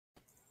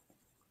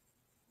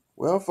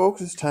Well, folks,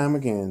 it's time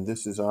again.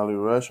 This is Ollie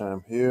Rush.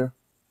 I'm here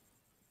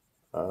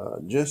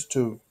just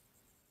to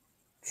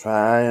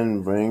try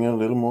and bring a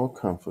little more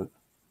comfort.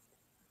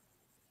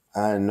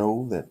 I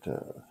know that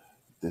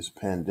this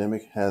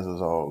pandemic has us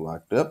all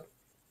locked up,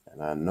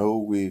 and I know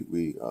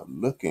we are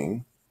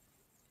looking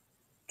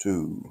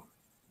to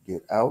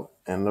get out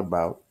and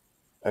about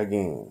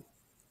again.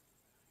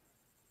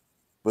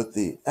 But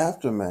the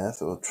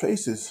aftermath or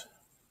traces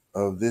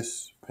of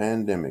this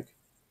pandemic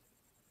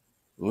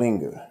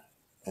linger,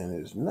 and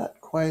it's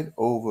not quite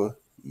over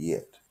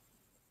yet.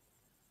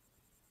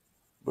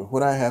 But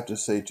what I have to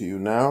say to you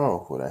now, or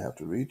what I have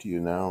to read to you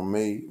now,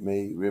 may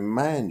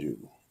remind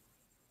you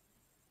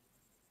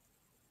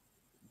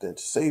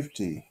that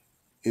safety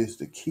is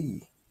the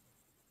key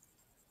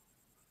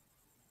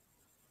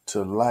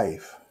to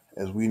life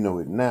as we know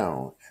it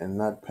now and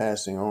not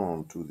passing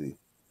on to the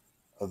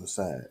other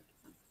side.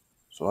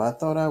 So I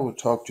thought I would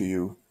talk to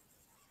you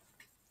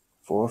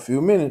for a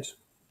few minutes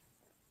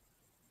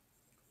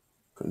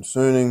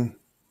concerning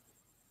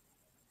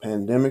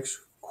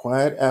pandemic's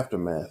quiet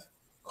aftermath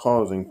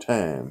causing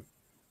time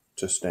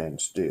to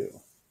stand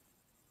still.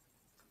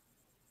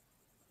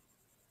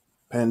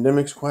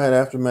 Pandemic's quiet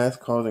aftermath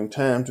causing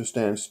time to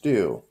stand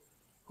still.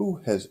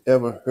 Who has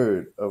ever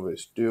heard of a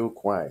still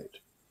quiet?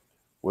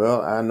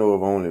 Well, I know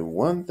of only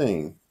one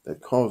thing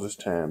that causes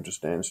time to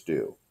stand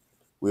still.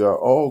 We are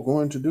all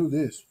going to do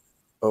this.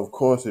 Of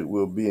course, it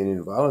will be an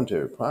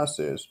involuntary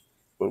process,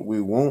 but we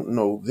won't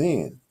know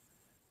then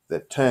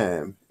that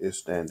time is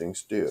standing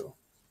still.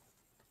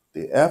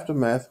 The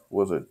aftermath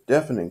was a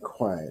deafening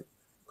quiet,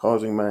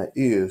 causing my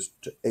ears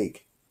to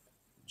ache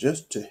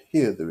just to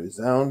hear the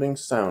resounding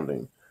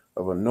sounding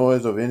of a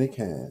noise of any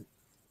kind.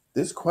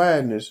 This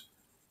quietness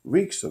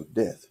reeks of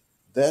death.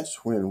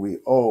 That's when we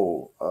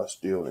all are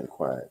still and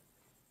quiet.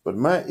 But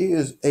my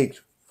ears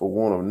ached for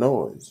want of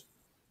noise.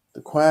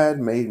 The quiet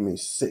made me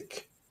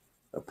sick.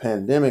 A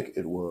pandemic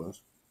it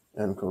was,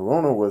 and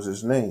Corona was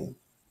its name.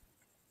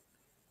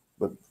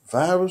 But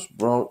virus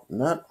brought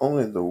not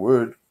only the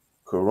word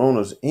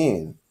Corona's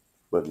end,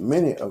 but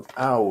many of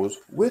ours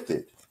with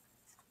it.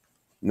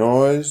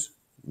 Noise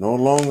no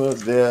longer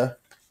there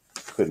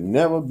could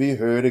never be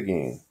heard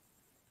again.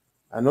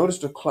 I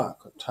noticed a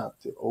clock atop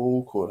the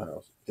old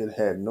courthouse. It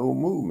had no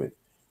movement,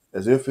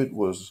 as if it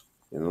was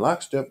in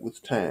lockstep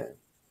with time.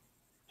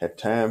 Had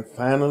time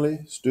finally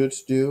stood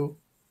still?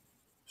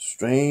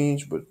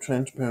 Strange but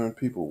transparent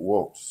people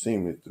walked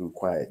seemingly through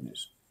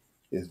quietness.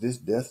 Is this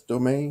death's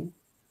domain?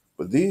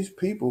 But these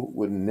people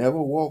would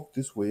never walk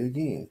this way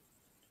again.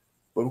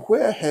 But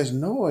where has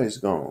noise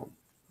gone?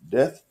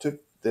 Death took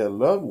their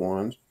loved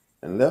ones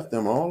and left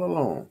them all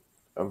alone.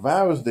 A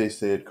virus, they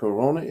said,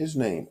 Corona is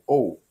named.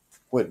 Oh,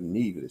 what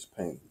needless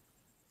pain.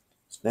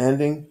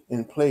 Standing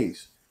in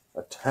place,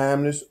 a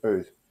timeless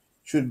earth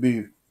should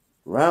be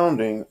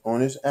rounding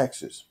on its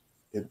axis.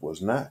 It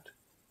was not.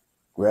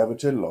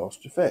 Gravity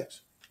lost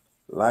effects.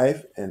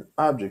 Life and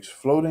objects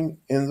floating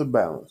in the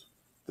balance.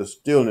 The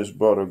stillness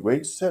brought a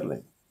great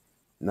settling,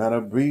 not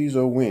a breeze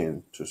or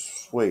wind to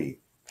sway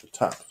the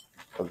tops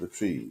of the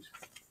trees.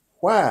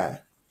 Why?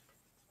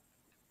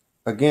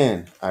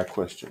 Again, I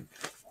question,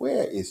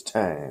 where is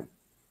time?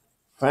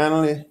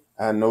 Finally,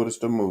 I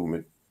noticed a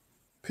movement.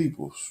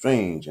 People,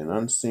 strange and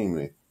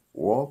unseemly,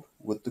 walked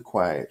with the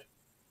quiet,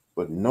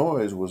 but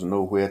noise was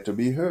nowhere to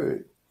be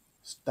heard.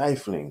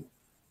 Stifling,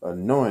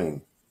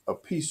 annoying, a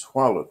peace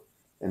swallowed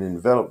and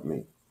enveloped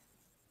me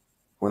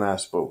when I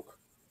spoke.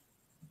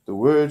 The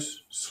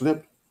words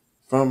slipped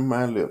from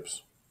my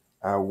lips.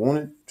 I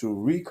wanted to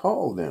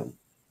recall them.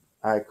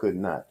 I could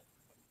not.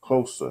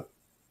 Closer,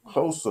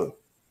 closer.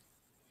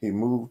 He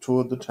moved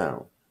toward the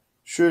town.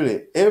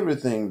 Surely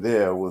everything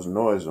there was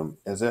noisome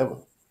as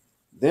ever.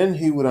 Then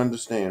he would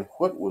understand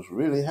what was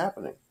really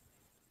happening.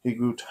 He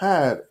grew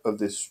tired of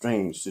this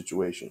strange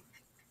situation.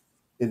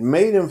 It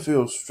made him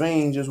feel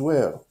strange as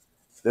well.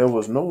 There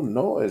was no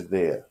noise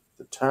there.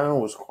 The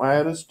town was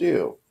quieter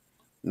still.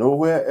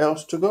 Nowhere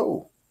else to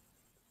go.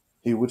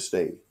 He would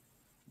stay,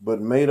 but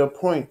made a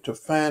point to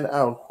find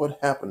out what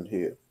happened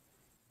here.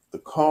 The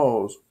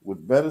cause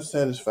would better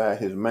satisfy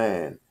his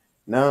mind,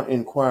 now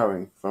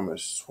inquiring from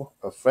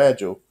a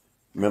fragile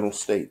mental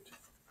state.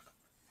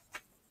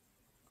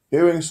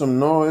 Hearing some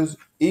noise,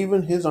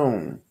 even his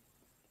own,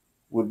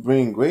 would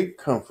bring great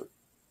comfort.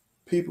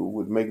 People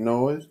would make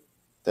noise.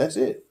 That's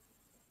it.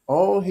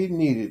 All he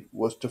needed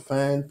was to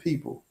find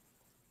people,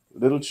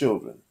 little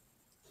children.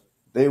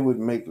 They would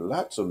make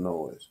lots of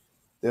noise.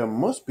 There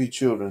must be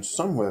children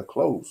somewhere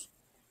close.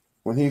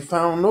 When he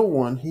found no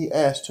one, he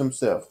asked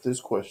himself this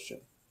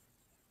question.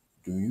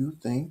 Do you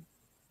think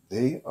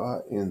they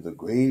are in the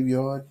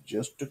graveyard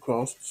just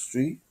across the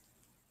street?